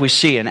others, like we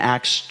see in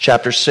Acts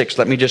chapter 6.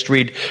 Let me just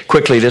read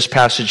quickly this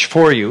passage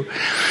for you.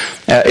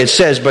 It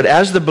says, "But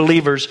as the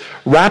believers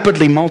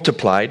rapidly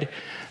multiplied,"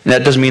 and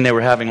that doesn't mean they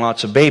were having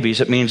lots of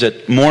babies. It means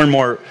that more and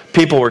more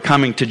people were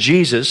coming to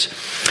Jesus.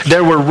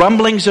 "There were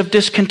rumblings of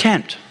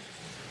discontent."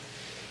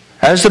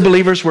 As the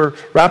believers were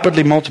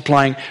rapidly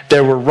multiplying,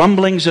 there were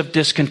rumblings of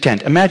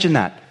discontent. Imagine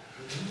that.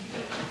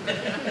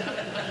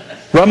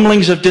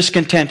 Rumblings of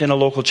discontent in a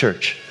local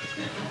church.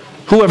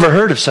 Who ever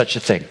heard of such a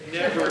thing?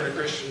 Never in a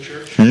Christian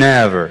church.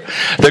 Never.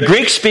 The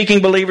Greek-speaking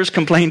believers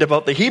complained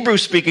about the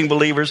Hebrew-speaking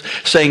believers,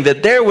 saying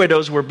that their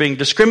widows were being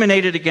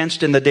discriminated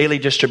against in the daily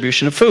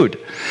distribution of food.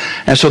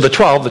 And so the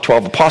 12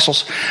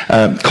 apostles,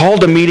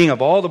 called a meeting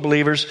of all the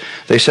believers.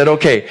 They said,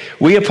 okay,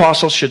 we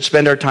apostles should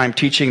spend our time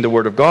teaching the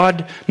Word of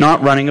God,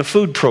 not running a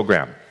food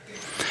program.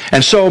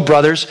 And so,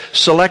 brothers,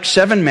 select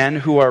 7 men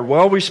who are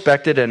well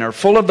respected and are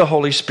full of the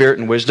Holy Spirit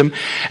and wisdom,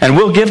 and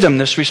we'll give them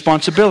this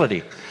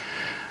responsibility.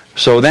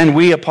 So then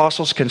we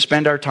apostles can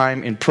spend our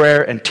time in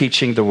prayer and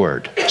teaching the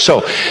Word.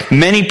 So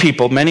many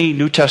people, many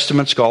New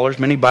Testament scholars,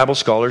 many Bible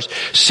scholars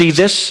see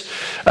this,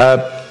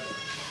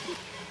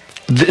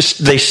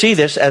 they see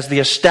this as the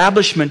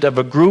establishment of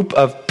a group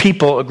of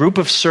people, a group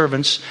of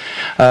servants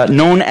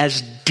known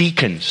as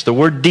deacons. The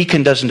word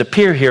deacon doesn't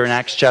appear here in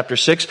Acts chapter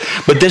 6,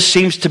 but this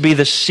seems to be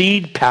the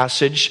seed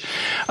passage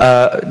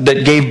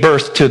that gave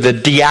birth to the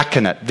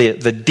diaconate,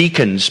 the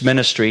deacons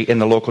ministry in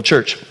the local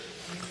church.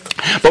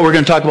 But we're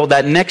going to talk about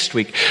that next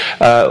week.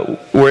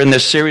 We're in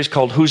this series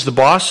called Who's the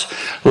Boss?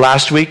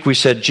 Last week we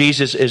said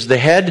Jesus is the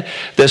head.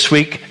 This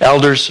week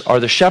elders are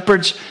the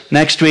shepherds.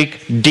 Next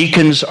week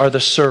deacons are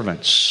the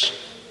servants.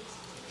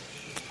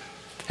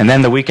 And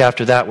then the week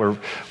after that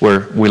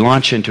we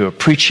launch into a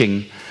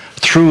preaching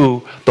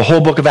through the whole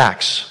book of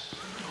Acts.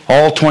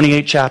 All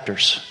 28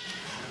 chapters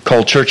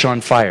called Church on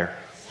Fire.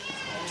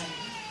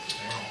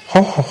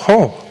 Ho, ho,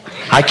 ho.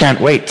 I can't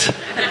wait.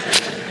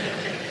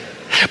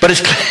 But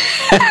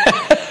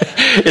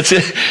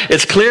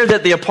it's clear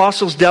that the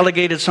apostles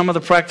delegated some of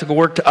the practical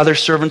work to other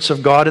servants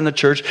of God in the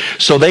church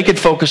so they could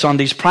focus on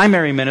these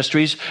primary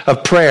ministries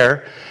of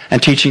prayer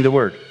and teaching the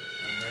Word.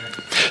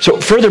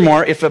 So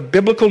furthermore, if a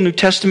biblical New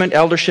Testament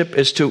eldership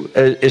is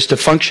to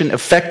function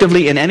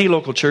effectively in any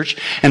local church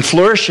and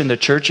flourish in the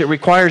church, it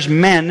requires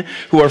men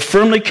who are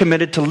firmly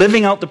committed to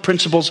living out the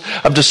principles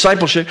of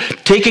discipleship,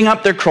 taking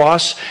up their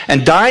cross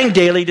and dying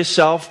daily to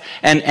self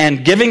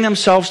and giving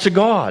themselves to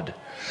God.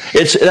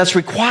 That's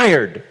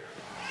required.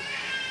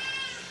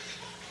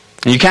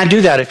 And you can't do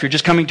that if you're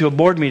just coming to a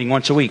board meeting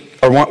once a week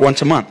or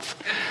once a month.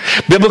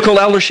 Biblical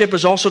eldership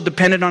is also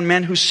dependent on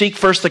men who seek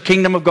first the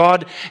kingdom of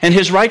God and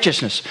His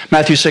righteousness.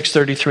 Matthew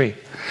 6:33.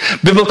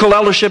 Biblical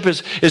eldership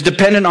is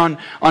dependent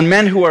on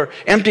men who are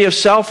empty of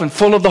self and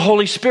full of the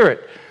Holy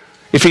Spirit.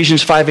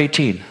 Ephesians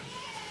 5:18.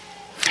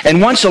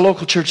 And once a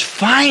local church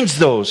finds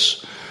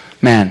those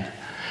men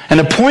and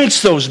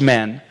appoints those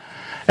men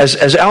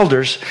as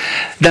elders,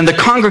 then the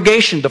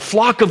congregation, the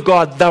flock of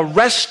God, the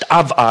rest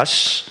of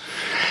us,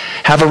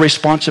 have a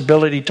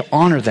responsibility to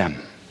honor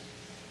them.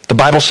 The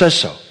Bible says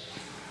so.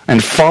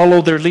 And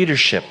follow their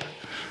leadership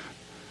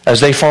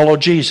as they follow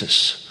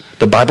Jesus.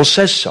 The Bible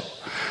says so.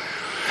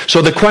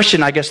 So the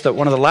question, I guess,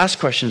 one of the last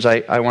questions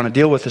I want to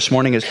deal with this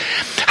morning is,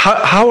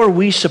 how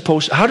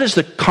does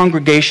the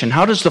congregation,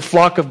 how does the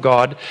flock of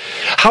God,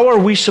 how are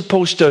we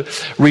supposed to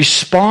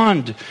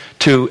respond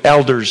to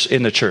elders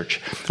in the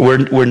church?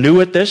 We're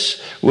new at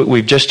this.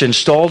 We've just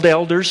installed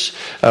elders,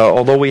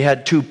 although we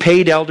had 2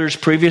 paid elders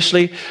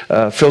previously,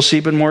 Phil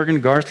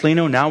Siebenmorgan, Garth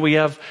Leno. Now we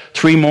have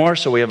 3 more,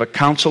 so we have a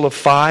council of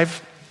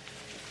 5.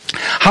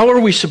 How are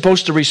we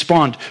supposed to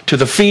respond to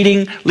the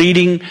feeding,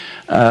 leading,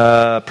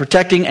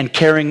 protecting, and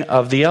caring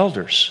of the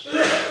elders?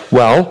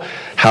 Well,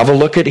 have a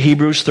look at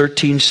Hebrews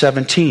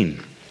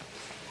 13:17.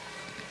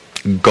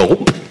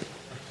 Gulp.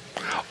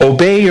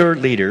 Obey your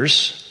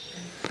leaders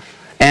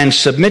and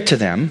submit to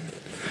them,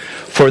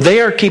 for they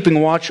are keeping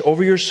watch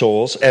over your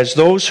souls as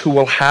those who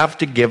will have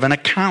to give an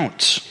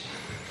account.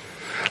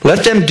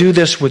 Let them do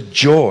this with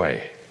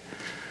joy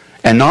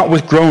and not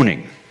with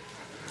groaning,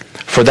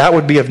 for that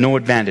would be of no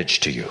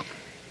advantage to you.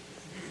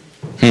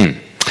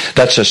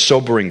 That's a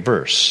sobering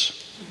verse.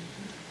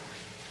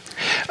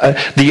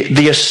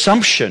 The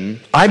assumption,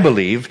 I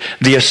believe,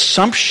 the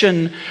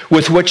assumption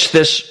with which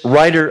this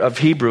writer of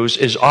Hebrews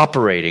is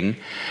operating,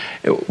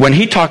 when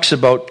he talks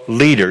about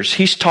leaders,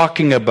 he's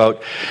talking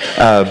about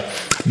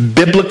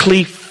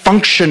biblically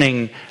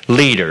functioning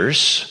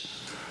leaders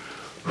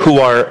who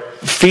are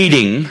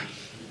feeding,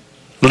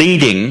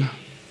 leading,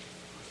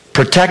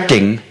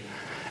 protecting,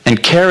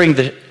 and caring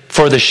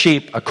for the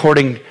sheep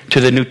according to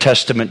the New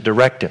Testament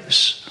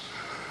directives.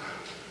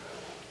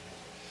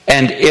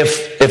 And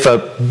if a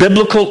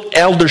biblical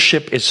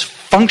eldership is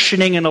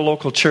functioning in a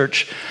local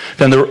church,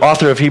 then the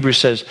author of Hebrews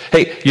says,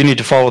 hey, you need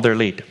to follow their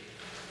lead.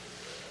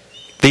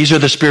 These are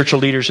the spiritual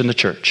leaders in the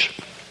church.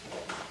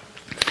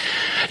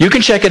 You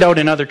can check it out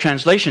in other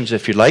translations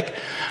if you'd like.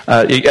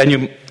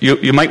 And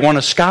you might want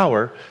to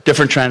scour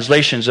different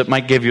translations that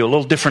might give you a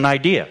little different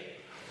idea.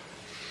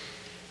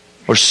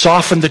 Or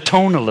soften the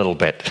tone a little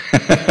bit.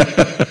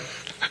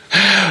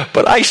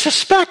 But I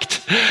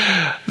suspect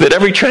that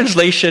every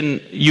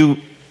translation you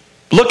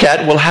look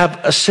at will have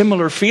a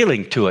similar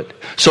feeling to it.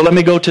 So let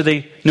me go to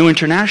the New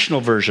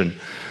International Version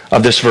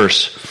of this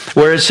verse,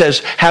 where it says,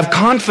 have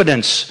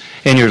confidence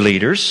in your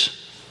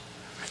leaders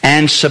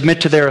and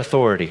submit to their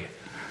authority,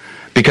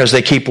 because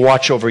they keep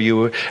watch over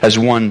you as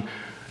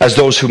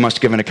those who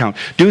must give an account.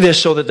 Do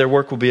this so that their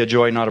work will be a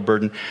joy, not a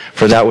burden,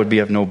 for that would be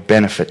of no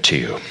benefit to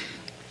you.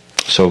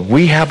 So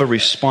we have a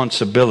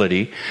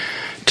responsibility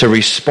to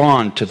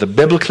respond to the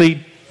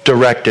biblically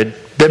directed,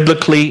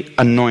 biblically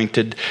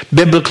anointed,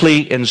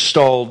 biblically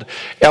installed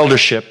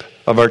eldership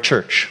of our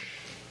church.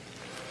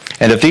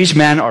 And if these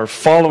men are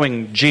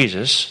following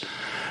Jesus,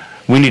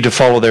 we need to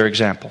follow their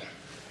example.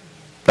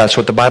 That's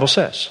what the Bible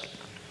says.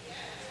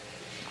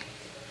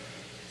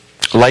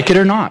 Like it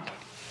or not,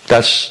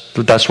 that's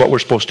what we're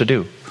supposed to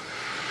do.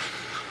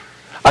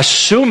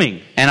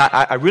 Assuming, and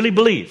I really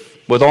believe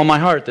with all my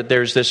heart that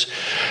there's this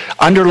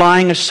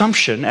underlying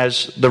assumption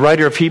as the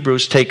writer of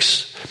Hebrews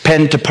takes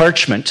pen to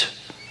parchment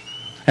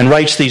and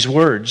writes these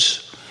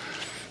words,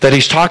 that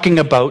he's talking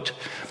about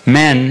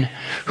men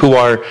who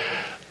are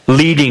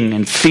leading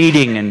and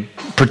feeding and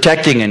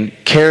protecting and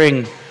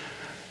caring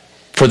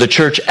for the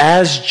church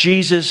as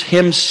Jesus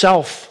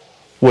himself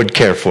would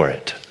care for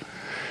it.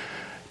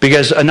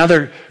 Because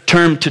another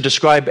term to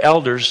describe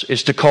elders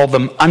is to call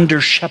them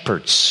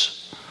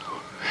under-shepherds.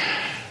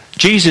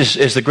 Jesus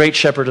is the great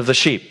shepherd of the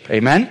sheep.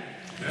 Amen?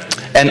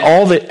 And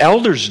all the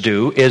elders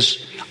do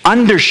is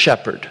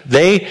under-shepherd.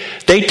 They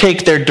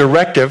take their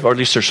directive, or at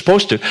least they're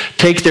supposed to,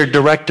 take their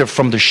directive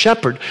from the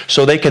shepherd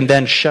so they can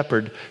then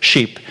shepherd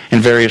sheep in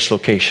various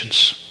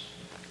locations.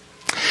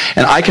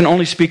 And I can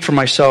only speak for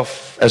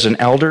myself as an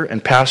elder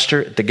and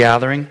pastor at the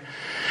gathering,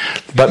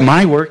 but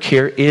my work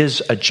here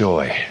is a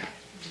joy.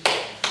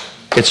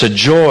 It's a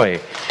joy,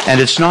 and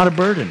it's not a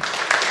burden.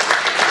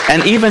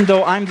 And even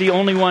though I'm the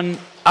only one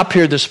up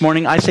here this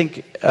morning, I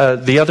think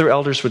the other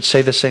elders would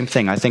say the same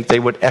thing. I think they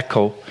would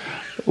echo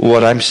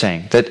what I'm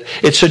saying. That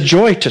it's a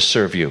joy to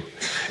serve you.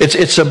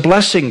 It's a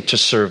blessing to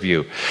serve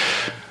you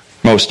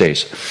most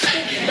days.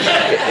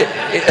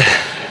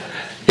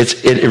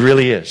 It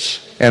really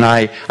is. And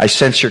I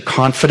sense your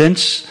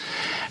confidence,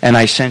 and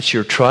I sense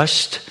your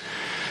trust.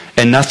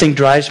 And nothing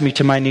drives me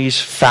to my knees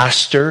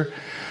faster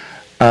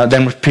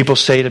than when people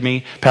say to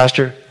me,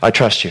 Pastor, I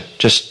trust you.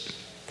 Just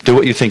do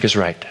what you think is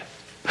right.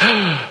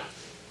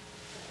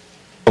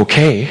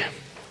 Okay,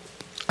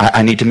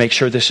 I need to make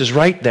sure this is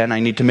right then. I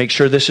need to make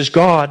sure this is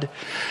God.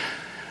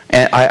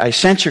 And I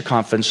sense your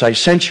confidence, I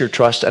sense your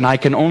trust, and I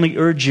can only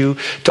urge you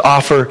to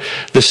offer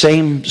the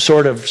same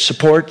sort of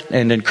support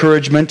and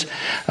encouragement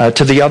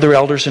to the other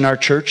elders in our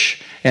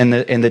church in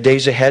the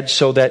days ahead,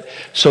 so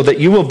that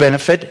you will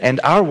benefit,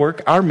 and our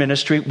work, our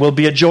ministry, will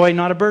be a joy,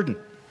 not a burden.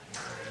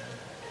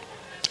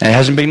 And it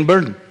hasn't been a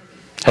burden.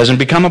 It hasn't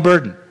become a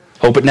burden.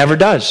 Hope it never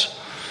does.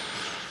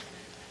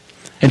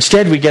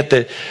 Instead, we get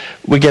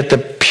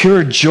the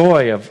pure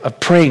joy of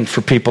praying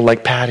for people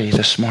like Patty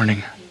this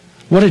morning.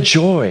 What a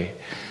joy.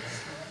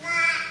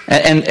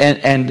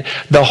 And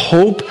the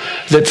hope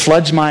that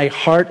floods my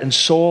heart and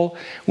soul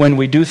when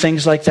we do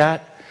things like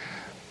that,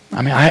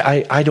 I mean,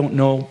 I don't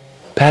know,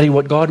 Patty,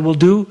 what God will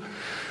do,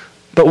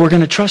 but we're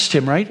going to trust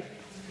Him, right?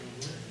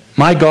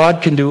 My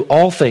God can do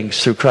all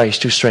things through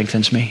Christ who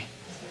strengthens me.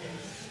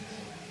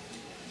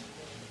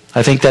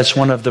 I think that's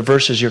one of the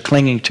verses you're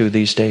clinging to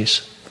these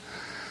days.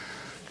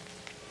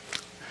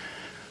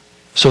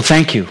 So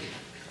thank you.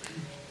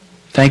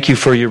 Thank you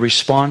for your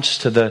response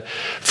to the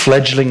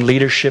fledgling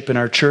leadership in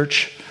our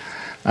church.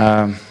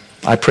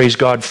 I praise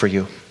God for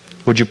you.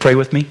 Would you pray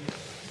with me?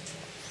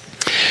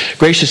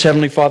 Gracious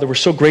Heavenly Father, we're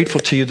so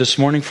grateful to you this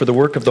morning for the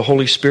work of the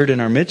Holy Spirit in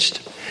our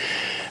midst.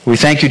 We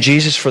thank you,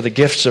 Jesus, for the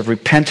gifts of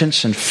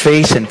repentance and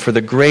faith and for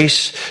the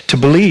grace to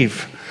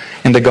believe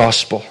in the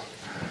gospel.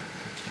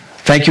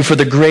 Thank you for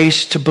the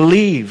grace to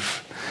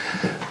believe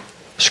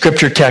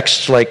Scripture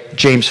texts like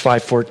James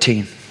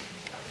 5:14.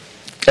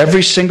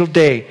 Every single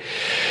day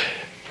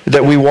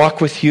that we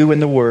walk with you in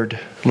the Word,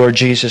 Lord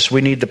Jesus,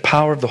 we need the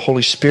power of the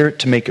Holy Spirit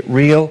to make it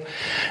real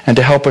and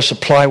to help us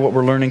apply what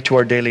we're learning to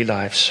our daily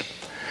lives.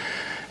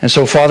 And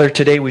so, Father,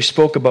 today we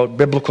spoke about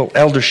biblical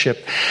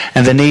eldership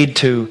and the need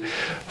to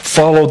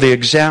follow the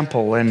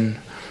example and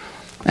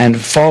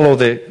follow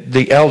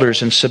the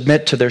elders and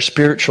submit to their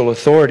spiritual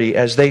authority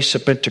as they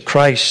submit to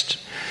Christ.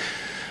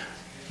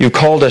 You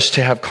called us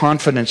to have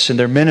confidence in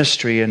their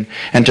ministry and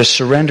to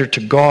surrender to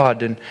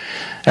God and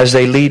as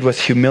they lead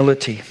with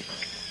humility.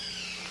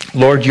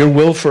 Lord, your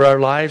will for our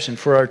lives and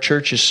for our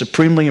church is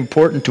supremely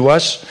important to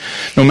us.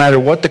 No matter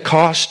what the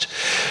cost,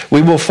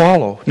 we will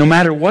follow. No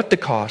matter what the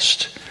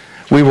cost,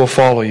 we will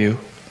follow you.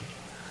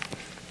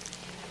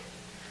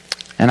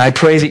 And I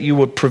pray that you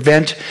would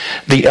prevent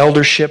the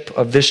eldership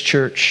of this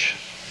church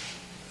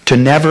to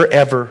never,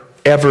 ever,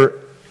 ever,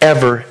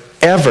 ever,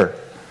 ever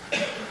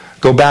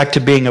go back to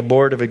being a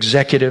board of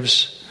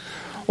executives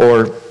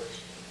or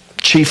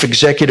chief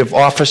executive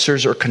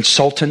officers or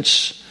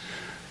consultants.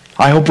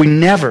 I hope we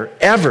never,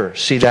 ever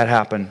see that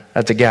happen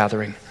at the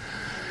gathering.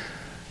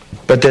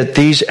 But that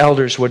these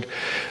elders would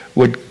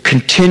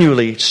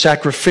continually,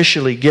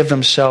 sacrificially give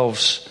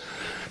themselves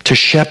to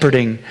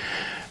shepherding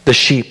the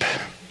sheep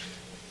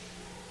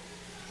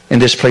in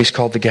this place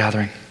called the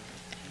gathering.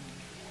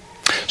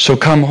 So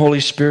come, Holy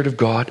Spirit of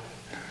God,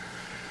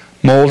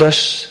 mold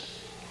us,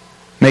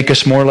 make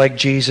us more like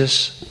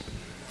Jesus.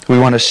 We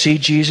want to see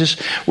Jesus.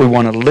 We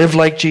want to live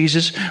like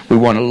Jesus. We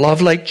want to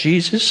love like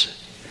Jesus.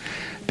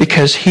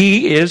 Because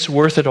He is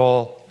worth it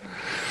all.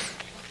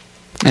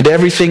 And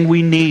everything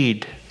we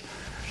need,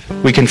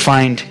 we can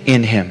find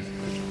in Him.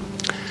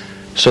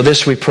 So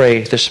this we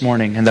pray this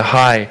morning in the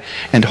high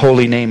and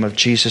holy name of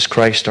Jesus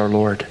Christ our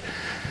Lord.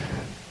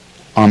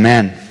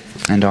 Amen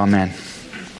and amen.